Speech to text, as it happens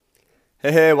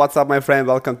Hey, what's up, my friend?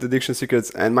 Welcome to Diction Secrets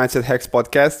and Mindset Hacks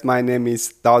podcast. My name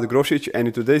is Daud Grosic, and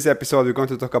in today's episode, we're going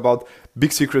to talk about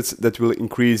big secrets that will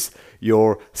increase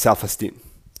your self-esteem.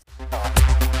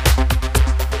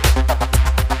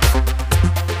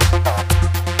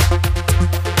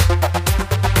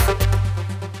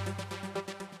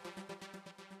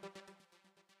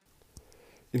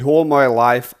 In all my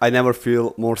life, I never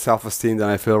feel more self-esteem than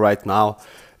I feel right now.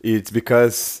 It's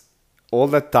because all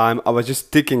that time I was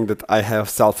just thinking that I have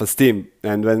self-esteem,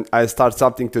 and when I start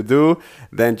something to do,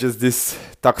 then just these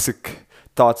toxic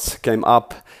thoughts came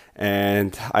up,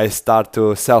 and I start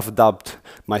to self-doubt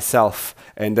myself,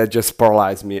 and that just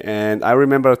paralyzed me. And I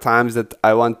remember times that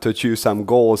I want to achieve some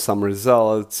goals, some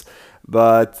results,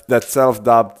 but that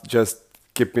self-doubt just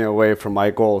kept me away from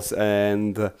my goals.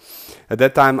 And at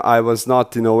that time I was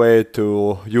not in a way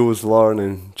to use, learn,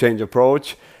 and change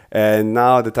approach. And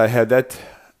now that I have that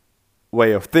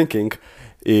way of thinking,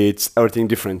 it's everything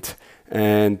different.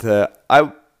 And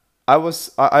I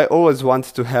always want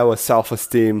to have a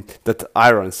self-esteem, that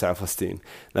iron self-esteem,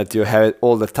 that you have it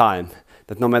all the time,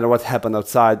 that no matter what happened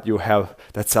outside, you have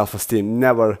that self-esteem.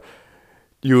 Never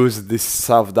use this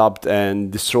self-doubt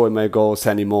and destroy my goals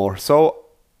anymore. So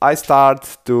I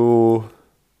start to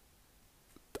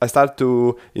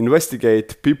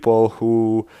investigate people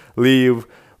who live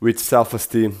with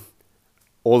self-esteem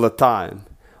all the time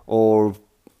or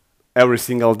every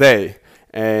single day,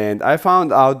 and I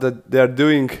found out that they are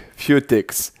doing few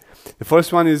things. The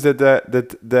first one is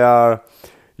that they are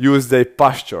use their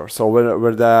posture. So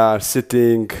where they are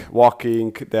sitting,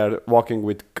 walking, they are walking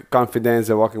with confidence,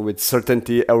 they're walking with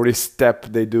certainty. Every step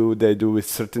they do with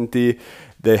certainty.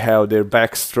 They have their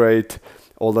back straight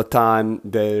all the time.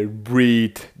 They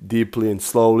breathe deeply and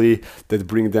slowly. That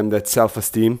bring them that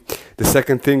self-esteem. The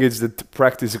second thing is that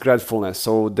practice gratefulness.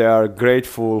 So they are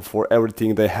grateful for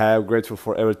everything they have, grateful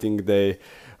for everything they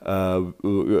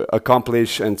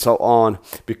accomplish, and so on.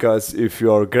 Because if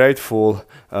you are grateful,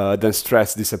 then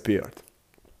stress disappeared.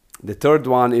 The third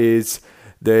one is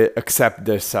they accept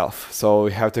their self. So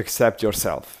you have to accept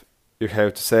yourself. You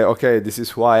have to say, okay, this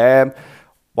is who I am.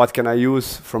 What can I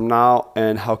use from now,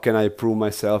 and how can I improve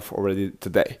myself already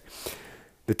today?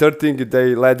 The third thing is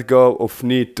they let go of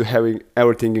need to having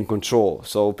everything in control.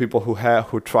 So people who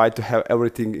try to have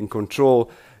everything in control,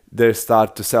 they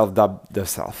start to self-doubt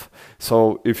themselves.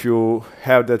 So if you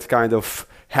have that kind of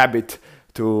habit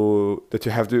that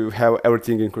you have to have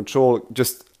everything in control,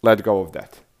 just let go of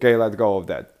that. Okay, let go of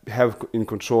that. Have in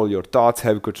control your thoughts,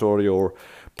 have control your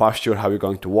posture, how you're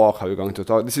going to walk, how you're going to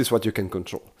talk. This is what you can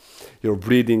control. Your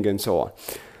breathing and so on.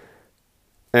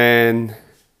 And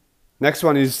next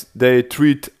one is they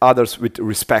treat others with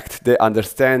respect. They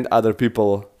understand other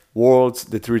people's worlds.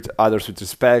 They treat others with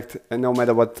respect. And no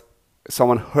matter what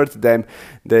someone hurt them,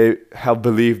 they have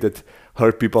belief that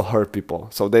hurt people.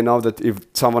 So they know that if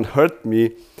someone hurt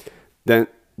me, then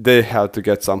they have to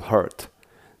get some hurt.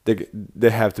 They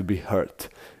have to be hurt.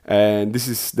 And this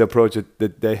is the approach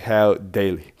that they have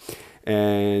daily.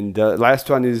 And the last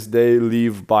one is they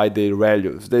live by their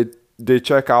values. They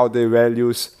check out their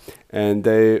values, and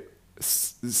they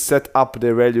set up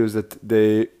their values that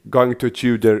they're going to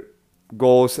achieve their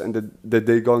goals, and that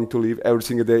they're going to live every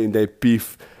single day in their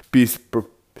peak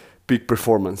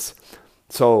performance.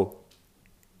 So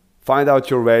find out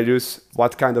your values,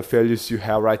 what kind of values you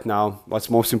have right now, what's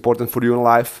most important for you in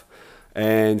life,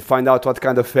 and find out what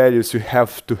kind of values you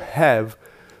have to have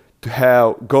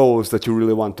goals that you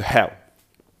really want to have.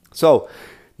 So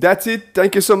that's it.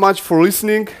 Thank you so much for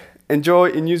listening. Enjoy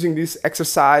in using this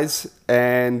exercise,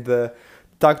 and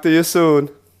talk to you soon.